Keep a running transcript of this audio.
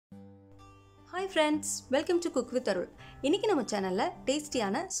Hi friends, welcome to Cook with Arul. இன்னைக்கு நம்ம சேனல்ல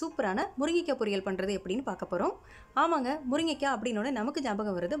டேஸ்டியான சூப்பரான முருங்கைக்காய் பொரியல் பண்றது எப்படின்னு பார்க்க போறோம். ஆமாங்க, முருங்கைக்காய் அப்படினோட நமக்கு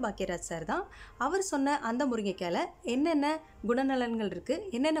ஞாபகம் வருது பாக்யராஜ் சார் தான். அவர் சொன்ன அந்த முருங்கைக்காயில என்னென்ன குணநலன்கள் இருக்கு,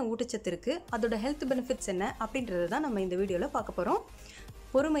 என்னென்ன ஊட்டச்சத்து இருக்கு, அதோட ஹெல்த் பெனிஃபிட்ஸ் என்ன அப்படின்றத தான் நம்ம இந்த வீடியோல பார்க்க போறோம்.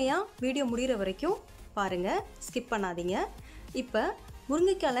 பொறுமையா வீடியோ முடியற வரைக்கும் பாருங்க, ஸ்கிப் பண்ணாதீங்க. இப்போ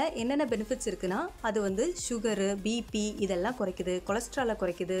முருங்கைக்காயில என்னென்ன பெனிஃபிட்ஸ் இருக்குன்னா, அது வந்து சுகரு, பிபி இதெல்லாம் குறைக்குது, கொலஸ்ட்ராலை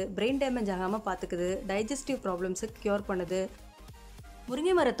குறைக்குது, பிரெயின் டேமேஜ் ஆகாமல் பார்த்துக்குது, டைஜஸ்டிவ் ப்ராப்ளம்ஸை க்யூர் பண்ணுது.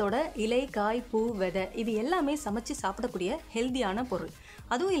 முருங்கை மரத்தோட இலை, காய், பூ, விதை இது எல்லாமே சமைச்சு சாப்பிடக்கூடிய ஹெல்தியான பொருள்.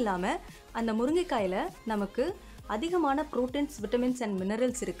 அதுவும் இல்லாமல் அந்த முருங்கைக்காயில் நமக்கு அதிகமான ப்ரோட்டீன்ஸ், விட்டமின்ஸ் அண்ட்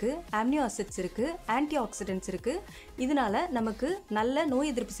மினரல்ஸ் இருக்குது, அமினோ ஆசிட்ஸ் இருக்குது, ஆன்டி ஆக்சிடென்ட்ஸ் இருக்குது. இதனால் நமக்கு நல்ல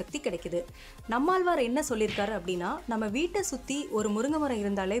நோய் எதிர்ப்பு சக்தி கிடைக்குது. நம்மாழ்வார் என்ன சொல்லியிருக்காரு அப்படின்னா, நம்ம வீட்டை சுற்றி ஒரு முருங்கை மரம்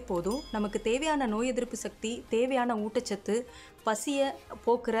இருந்தாலே போதும், நமக்கு தேவையான நோய் எதிர்ப்பு சக்தி, தேவையான ஊட்டச்சத்து, பசியை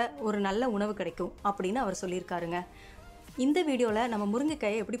போக்குற ஒரு நல்ல உணவு கிடைக்கும் அப்படின்னு அவர் சொல்லியிருக்காருங்க. இந்த வீடியோவில் நம்ம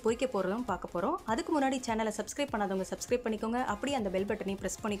முருங்கைக்காயை எப்படி பொரிக்க போகிறதும் பார்க்க போகிறோம். அதுக்கு முன்னாடி சேனலை சப்ஸ்கிரைப் பண்ணாதவங்க சப்ஸ்கிரைப் பண்ணிக்கோங்க. அப்படியே அந்த பெல் பட்டனையும்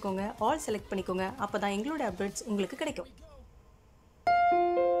ப்ரெஸ் பண்ணிக்கோங்க, ஆல் செலக்ட் பண்ணிக்கோங்க. அப்போ தான் எங்களோட அப்டேட்ஸ் உங்களுக்கு கிடைக்கும்.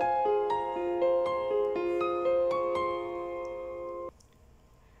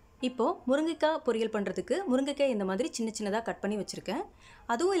 இப்போது முருங்கைக்காய் பொரியல் பண்ணுறதுக்கு முருங்கைக்காய் இந்த மாதிரி சின்ன சின்னதாக கட் பண்ணி வச்சுருக்கேன்.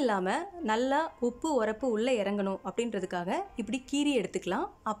 அதுவும் இல்லாமல் நல்லா உப்பு உரப்பு உள்ளே இறங்கணும் அப்படின்றதுக்காக இப்படி கீரி எடுத்துக்கலாம்.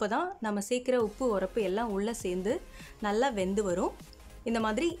 அப்போ தான் நம்ம சேர்க்குற உப்பு உரப்பு எல்லாம் உள்ளே சேர்ந்து நல்லா வெந்து வரும். இந்த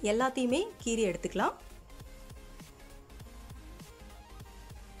மாதிரி எல்லாத்தையுமே கீரி எடுத்துக்கலாம்.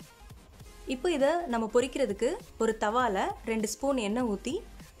 இப்போ இதை நம்ம பொரிக்கிறதுக்கு ஒரு தவாவில் 2 ஸ்பூன் எண்ணெய் ஊற்றி,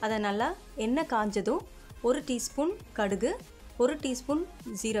 அதை நல்லா எண்ணெய் காஞ்சதும் 1 டீஸ்பூன் கடுகு, 1 டீஸ்பூன்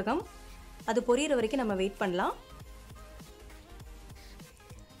ஜீரகம், அது பொரியிற வரைக்கும் நம்ம வெயிட் பண்ணலாம்.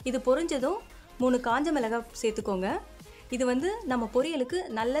 இது பொரிஞ்சதும் 3 காஞ்ச மிளகாய் சேர்த்துக்கோங்க. இது வந்து நம்ம பொரியலுக்கு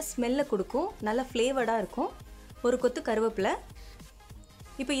நல்ல ஸ்மெல்லை கொடுக்கும், நல்ல ஃப்ளேவர்டாக இருக்கும். ஒரு கொத்து கருவேப்பிலை.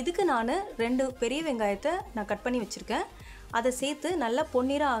 இப்போ இதுக்கு நான் 2 பெரிய வெங்காயத்தை நான் கட் பண்ணி வச்சுருக்கேன். அதை சேர்த்து நல்லா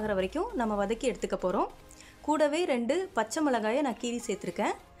பொன்னிறம் ஆகிற வரைக்கும் நம்ம வதக்கி எடுத்துக்க போகிறோம். கூடவே 2 பச்சை மிளகாயை நான் கீரி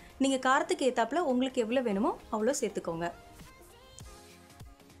சேர்த்துருக்கேன். நீங்கள் காரத்துக்கு ஏற்றாப்புல உங்களுக்கு எவ்வளோ வேணுமோ அவ்வளோ சேர்த்துக்கோங்க.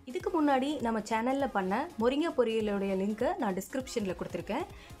 இதுக்கு முன்னாடி நம்ம சேனலில் பண்ண மொரிங்கா பொரியலுடைய லிங்க்கை நான் டிஸ்கிரிப்ஷனில் கொடுத்துருக்கேன்.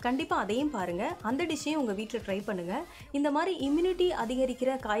 கண்டிப்பாக அதையும் பாருங்கள். அந்த டிஷ்ஷையும் உங்கள் வீட்டில் ட்ரை பண்ணுங்கள். இந்த மாதிரி இம்யூனிட்டி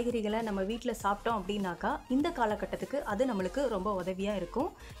அதிகரிக்கிற காய்கறிகளை நம்ம வீட்டில் சாப்பிட்டோம் அப்படின்னாக்கா இந்த காலகட்டத்துக்கு அது நம்மளுக்கு ரொம்ப உதவியாக இருக்கும்.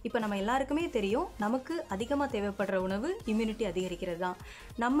 இப்போ நம்ம எல்லாருக்குமே தெரியும், நமக்கு அதிகமாக தேவைப்படுற உணவு இம்யூனிட்டி அதிகரிக்கிறது தான்.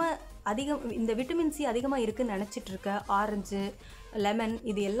 நம்ம இந்த விட்டமின் சி அதிகமாக இருக்குதுன்னு நினச்சிட்டு இருக்க ஆரஞ்சு, லெமன்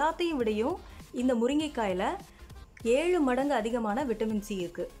இது எல்லாத்தையும் விடையும் இந்த முருங்கைக்காயில் 7 மடங்கு அதிகமான விட்டமின் சி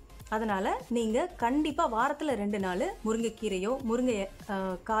இருக்குது. அதனால் நீங்கள் கண்டிப்பாக வாரத்தில் 2 நாள் முருங்கைக்கீரையோ முருங்கை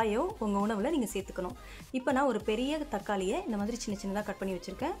காயோ உங்கள் உணவில் நீங்கள் சேர்த்துக்கணும். இப்போ நான் ஒரு பெரிய தக்காளியை இந்த மாதிரி சின்ன சின்னதாக கட் பண்ணி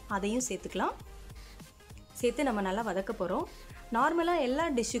வச்சுருக்கேன். அதையும் சேர்த்துக்கலாம். சேர்த்து நம்ம நல்லா வதக்க போகிறோம். நார்மலாக எல்லா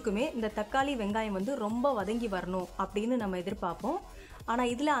டிஷ்ஷுக்குமே இந்த தக்காளி, வெங்காயம் வந்து ரொம்ப வதங்கி வரணும் அப்படின்னு நம்ம எதிர்பார்ப்போம்.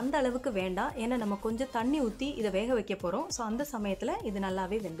 ஆனால் இதில் அந்த அளவுக்கு வேண்டாம். ஏன்னா நம்ம கொஞ்சம் தண்ணி ஊற்றி இதை வேக வைக்க போகிறோம். ஸோ அந்த சமயத்தில் இது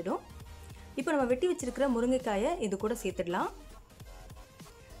நல்லாவே வெந்துடும். இப்போ நம்ம வெட்டி வச்சுருக்கிற முருங்கைக்காயை இது கூட சேர்த்துடலாம்.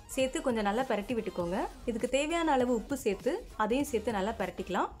 சேர்த்து கொஞ்சம் நல்லா பரட்டி விட்டுக்கோங்க. இதுக்கு தேவையான அளவு உப்பு சேர்த்து அதையும் சேர்த்து நல்லா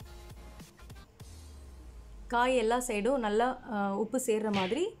பரட்டிக்கலாம். காய் எல்லா சைடும் நல்லா உப்பு சேர்கிற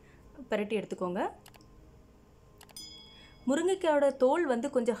மாதிரி பரட்டி எடுத்துக்கோங்க. முருங்கைக்காயோட தோல் வந்து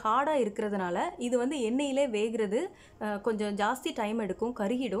கொஞ்சம் ஹார்டாக இருக்கிறதுனால இது வந்து எண்ணெயிலே வேகிறது கொஞ்சம் ஜாஸ்தி டைம் எடுக்கும்,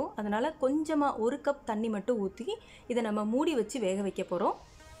 கருகிடும். அதனால் கொஞ்சமாக 1 கப் தண்ணி மட்டும் ஊற்றி இதை நம்ம மூடி வச்சு வேக வைக்க போகிறோம்.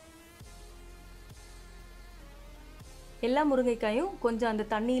 எல்லா முருங்கைக்காயும் கொஞ்சம் அந்த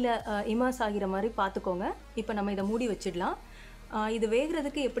தண்ணியில் இமர்ஸ் ஆகிற மாதிரி பார்த்துக்கோங்க. இப்போ நம்ம இதை மூடி வச்சிடலாம். இது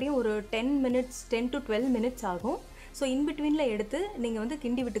வேகிறதுக்கு எப்படியும் ஒரு 10 to 12 மினிட்ஸ் ஆகும். ஸோ இன்பிட்வீனில் எடுத்து நீங்கள் வந்து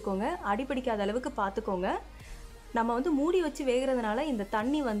கிண்டி விட்டுக்கோங்க. அடிப்பிடிக்காத அளவுக்கு பார்த்துக்கோங்க. நம்ம வந்து மூடி வச்சு வேகிறதுனால இந்த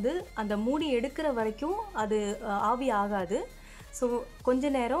தண்ணி வந்து அந்த மூடி எடுக்கிற வரைக்கும் அது ஆவி ஆகாது. ஸோ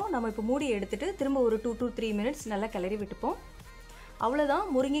கொஞ்ச நேரம் நம்ம இப்போ மூடி எடுத்துகிட்டு திரும்ப ஒரு 2 to 3 மினிட்ஸ் நல்லா கிளறி விட்டுப்போம். அவ்வளோதான்,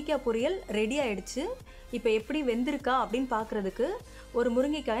 முருங்கைக்காய் பொரியல் ரெடி ஆகிடுச்சு. இப்போ எப்படி வெந்திருக்கா அப்படின்னு பார்க்குறதுக்கு ஒரு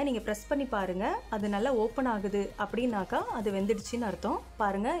முருங்கைக்காயை நீங்கள் ப்ரெஸ் பண்ணி பாருங்கள். அது நல்லா ஓப்பன் ஆகுது அப்படின்னாக்கா அது வெந்துடுச்சின்னு அர்த்தம்.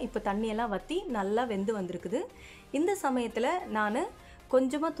 பாருங்கள், இப்போ தண்ணியெல்லாம் வற்றி நல்லா வெந்து வந்திருக்குது. இந்த சமயத்தில் நான்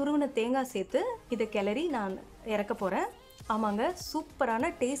கொஞ்சமாக துருவின தேங்காய் சேர்த்து இதை கிளறி நான் இறக்க போகிறேன். ஆமாங்க,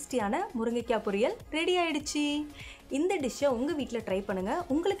 சூப்பரான டேஸ்டியான முருங்கைக்காய் பொரியல் ரெடி ஆகிடுச்சு. இந்த டிஷ்ஷை உங்கள் வீட்டில் ட்ரை பண்ணுங்கள்.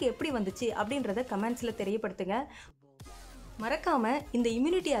 உங்களுக்கு எப்படி வந்துச்சு அப்படின்றத கமெண்ட்ஸில் தெரியப்படுத்துங்க. மறக்காம இந்த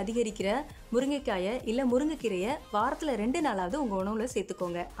இம்யூனிட்டி அதிகரிக்கிற முருங்கைக்காயை இல்லை முருங்கைக்கீரையை வாரத்தில் 2 நாளாவது உங்கள் உணவில்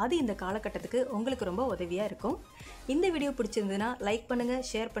சேர்த்துக்கோங்க. அது இந்த காலகட்டத்துக்கு உங்களுக்கு ரொம்ப உதவியாக இருக்கும். இந்த வீடியோ பிடிச்சிருந்ததுன்னா லைக் பண்ணுங்கள்,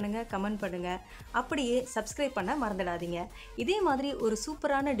 ஷேர் பண்ணுங்கள், கமெண்ட் பண்ணுங்கள். அப்படியே சப்ஸ்கிரைப் பண்ண மறந்துடாதீங்க. இதே மாதிரி ஒரு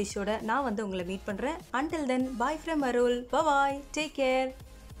சூப்பரான டிஷ்ஷோட நான் உங்களை மீட் பண்ணுறேன். Until then, bye from Arul. Bye bye. Take care.